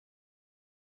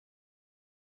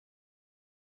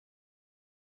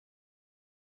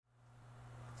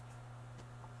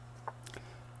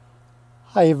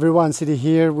Hi everyone, City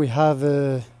here. We have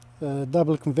a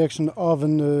double convection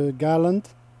oven Garland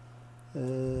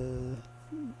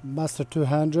Master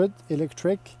 200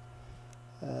 electric.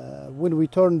 When we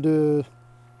turn the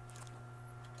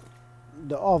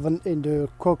oven in the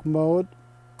cook mode,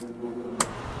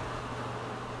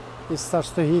 it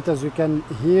starts to heat, as you can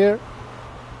hear.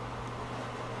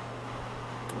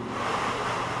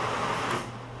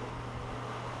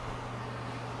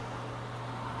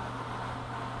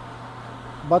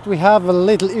 But we have a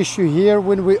little issue here.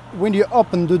 When you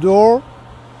open the door,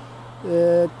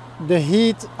 the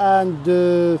heat and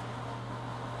the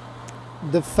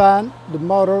fan, the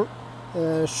motor,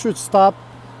 should stop,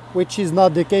 which is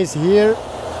not the case here.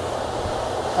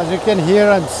 As you can hear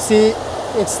and see,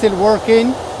 it's still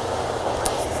working,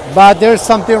 but there's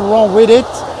something wrong with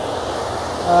it.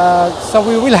 So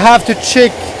we will have to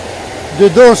check the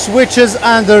door switches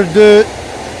under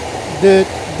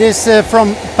this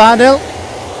front panel,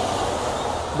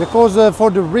 because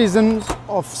for the reasons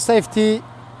of safety,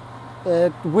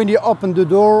 when you open the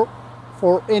door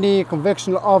for any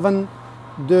convection oven,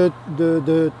 the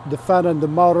fan and the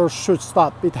motor should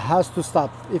stop. It has to stop.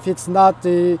 If it's not,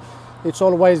 it's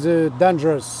always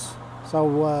dangerous.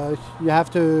 So you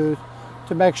have to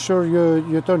make sure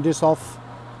you turn this off,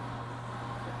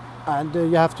 and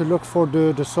you have to look for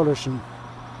the solution.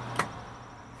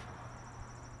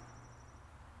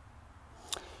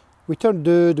 We turn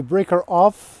the breaker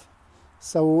off,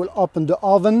 so we will open the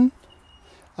oven,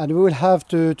 and we will have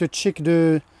to check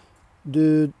the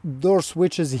door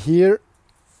switches here.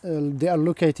 They are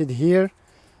located here.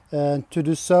 To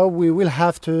do so, we will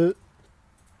have to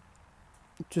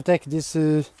take this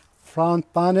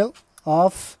front panel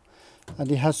off, and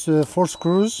it has 4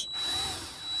 screws.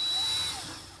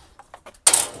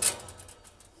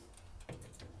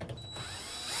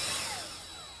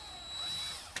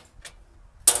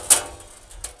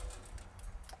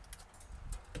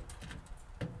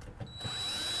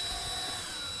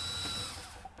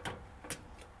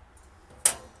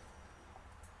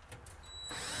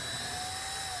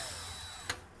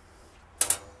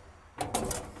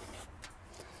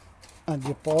 And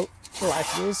you pull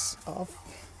like this off.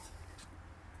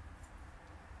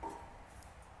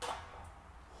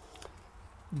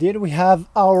 Then we have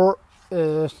our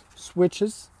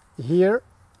switches here.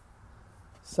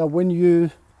 So when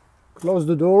you close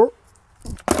the door,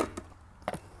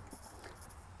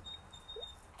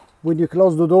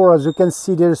 as you can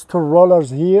see, there's 2 rollers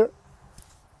here.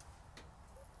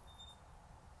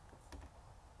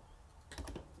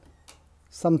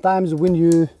 Sometimes when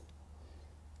you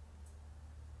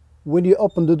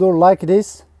open the door like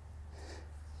this,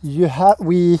 we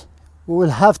will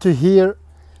have to hear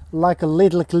like a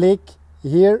little click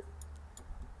here,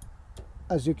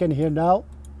 as you can hear now,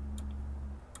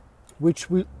 which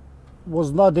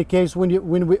was not the case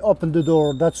when we opened the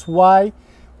door. That's why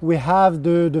we have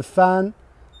the fan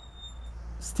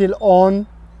still on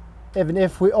even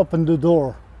if we open the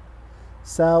door.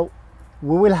 So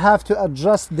we will have to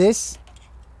adjust this.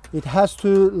 It has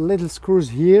 2 little screws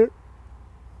here.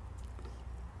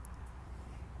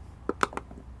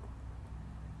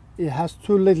 It has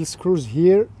 2 little screws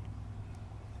here,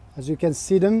 as you can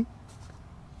see them.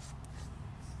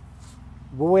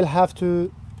 We will have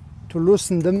to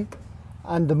loosen them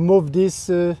and move this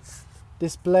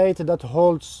plate that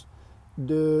holds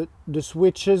the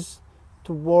switches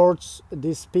towards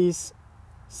this piece.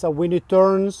 So when it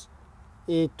turns,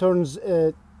 it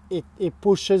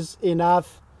pushes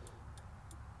enough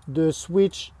the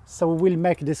switch, so we will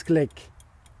make this click.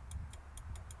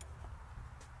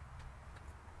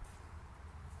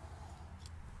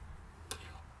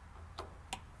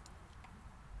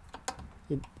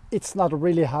 It's not a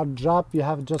really hard job. You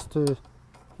have just you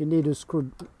need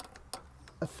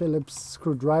a Phillips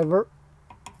screwdriver.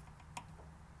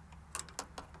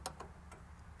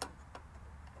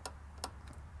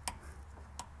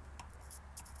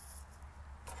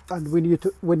 And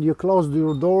when you close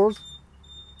your doors,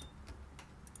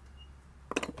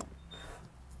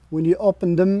 when you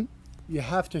open them, you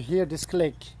have to hear this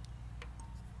click.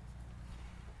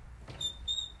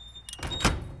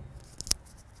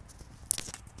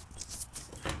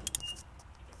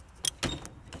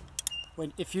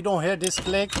 If you don't hear this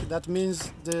click, that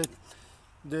means the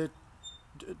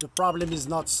problem is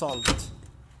not solved.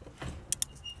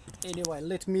 Anyway,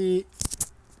 let me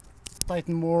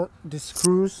tighten more the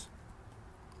screws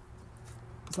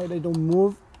so they don't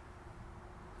move.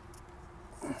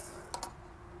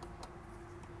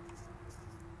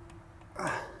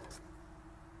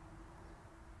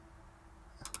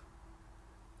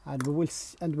 And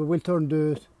we will turn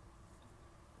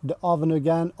the oven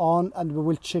again on, and we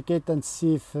will check it and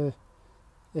see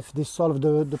if this solved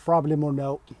the problem or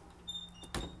no.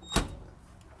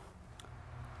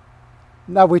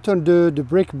 Now we turn the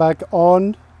brick back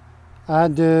on,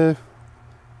 and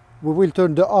we will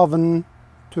turn the oven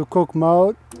to cook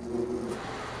mode,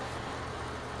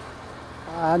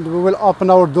 and we will open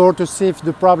our door to see if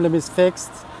the problem is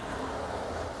fixed.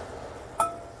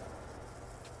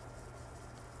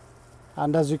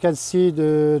 And as you can see,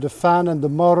 the fan and the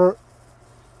motor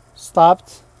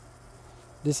stopped.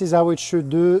 This is how it should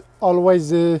do.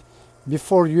 Always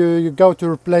before you go to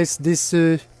replace this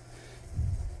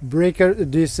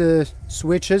these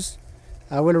switches,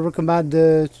 I will recommend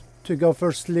to go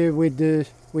firstly with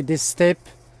this step,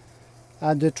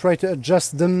 and try to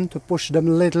adjust them, to push them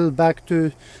a little back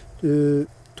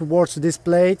towards this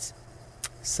plate,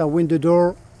 so when the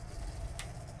door,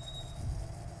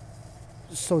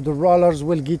 so the rollers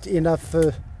will get enough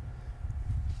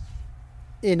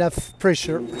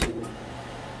pressure.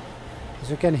 As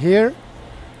you can hear,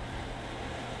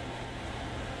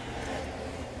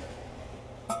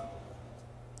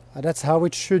 and that's how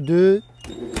it should do.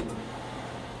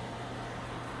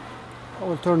 I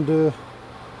will turn the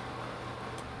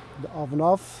oven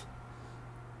off.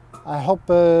 I hope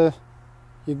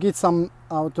you get some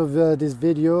out of this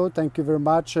video. Thank you very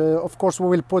much. Of course, we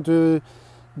will put the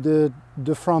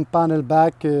front panel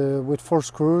back with 4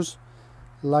 screws,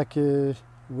 like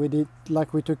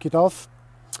we took it off.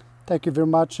 Thank you very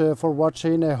much for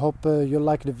watching. I hope you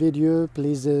like the video.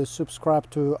 Please subscribe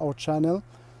to our channel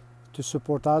to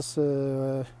support us.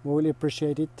 We really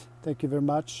appreciate it. Thank you very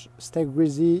much. Stay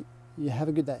greasy. You have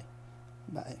a good day.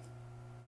 Bye.